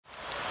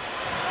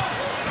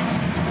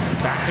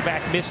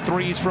Back-to-back missed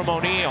threes from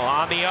O'Neal.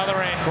 On the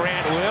other end,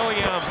 Grant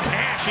Williams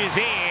cashes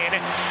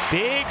in.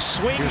 Big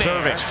swing. Here's there.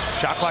 Irving.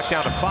 Shot clock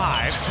down to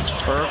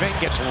 5. Irving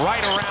gets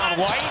right around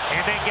White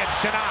and then gets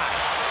denied.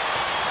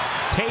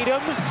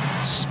 Tatum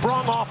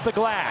sprung off the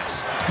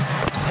glass.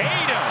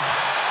 Tatum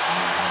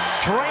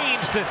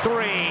drains the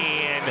 3,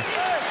 and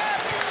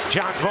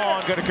John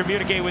Vaughn going to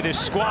communicate with his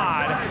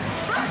squad.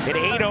 An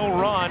 8-0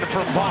 run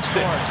from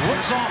Boston.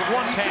 Looks off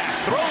one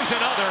pass, throws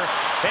another,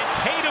 then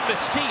Tatum to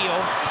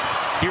steal.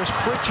 Here's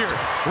Pritchard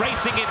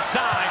racing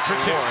inside for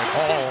 2.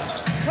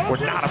 All were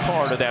not a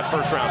part of that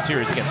first-round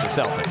series against the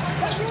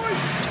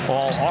Celtics.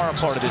 All are a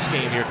part of this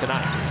game here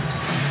tonight.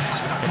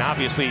 And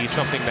obviously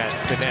something that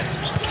the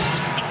Nets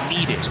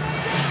needed.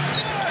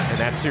 And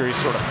that series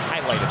sort of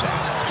highlighted that.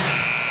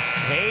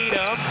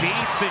 Tatum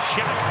beats the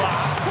shot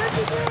clock.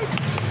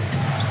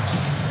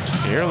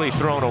 Nearly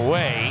thrown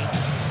away.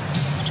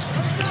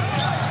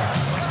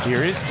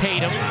 Here is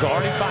Tatum,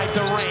 guarded by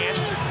Durant.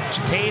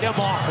 Tatum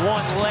off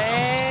one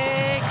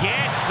leg,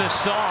 gets the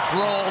soft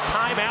roll.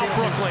 Timeout,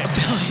 Brooklyn.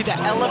 His ability to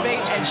elevate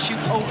and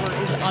shoot over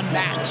is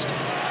unmatched.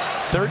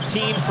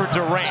 13 for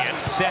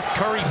Durant. Seth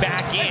Curry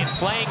back in,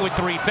 playing with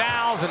 3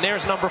 fouls, and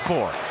there's number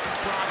 4.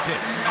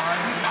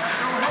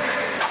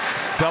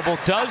 Double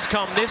does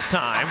come this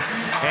time,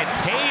 and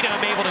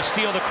Tatum able to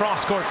steal the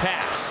cross-court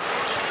pass.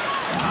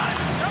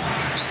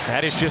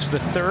 That is just the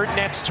 3rd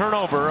Nets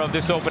turnover of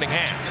this opening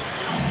half.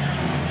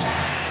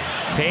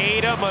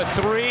 Tatum, a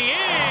 3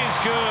 is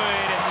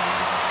good.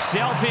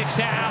 Celtics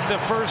have the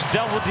first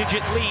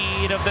double-digit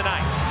lead of the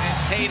night. And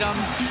Tatum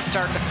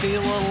starting to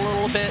feel it a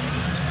little bit.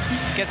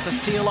 Gets a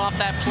steal off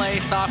that play.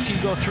 Saw a few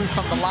go through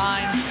from the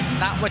line.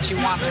 Not what you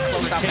want to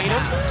close out the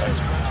half.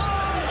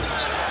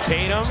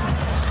 Tatum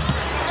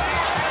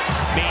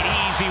made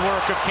easy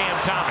work of Cam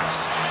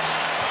Thomas.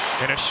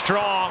 And a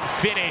strong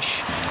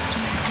finish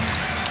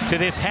to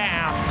this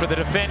half for the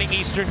defending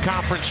Eastern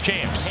Conference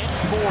champs.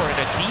 10-4 in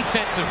a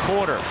defensive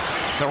quarter.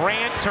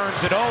 Durant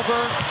turns it over.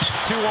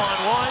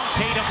 2-on-1.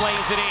 Tatum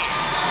lays it in.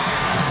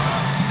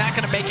 Not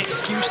going to make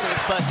excuses,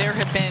 but there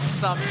have been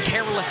some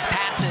careless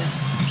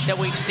passes that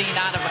we've seen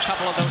out of a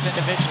couple of those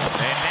individuals.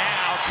 And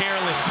now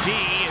careless D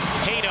as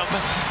Tatum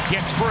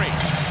gets free.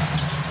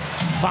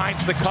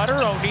 Finds the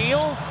cutter.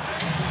 O'Neal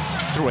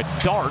threw a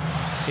dart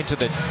into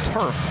the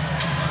turf.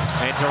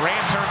 And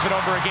Durant turns it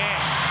over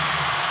again.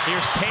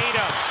 Here's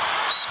Tatum.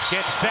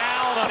 Gets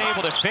fouled,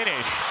 unable to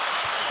finish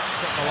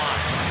from the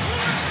line.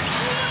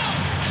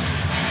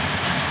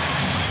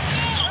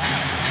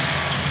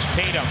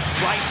 Tatum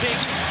slicing,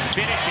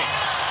 finishing.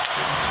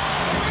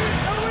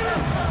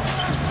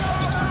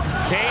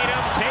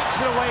 Tatum takes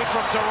it away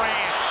from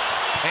Durant.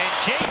 And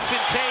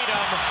Jayson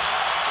Tatum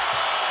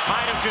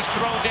might have just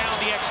thrown down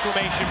the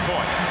exclamation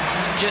point.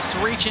 Just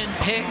reach in,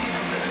 pick,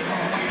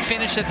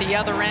 finish at the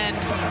other end.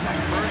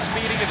 First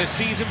meeting of the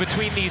season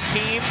between these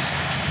teams.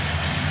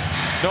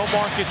 No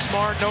Marcus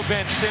Smart, no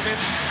Ben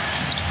Simmons.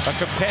 A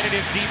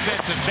competitive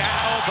defensive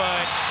battle,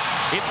 but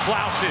it's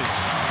blouses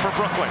for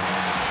Brooklyn.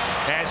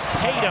 As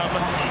Tatum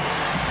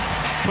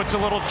puts a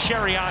little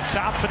cherry on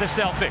top for the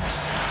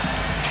Celtics.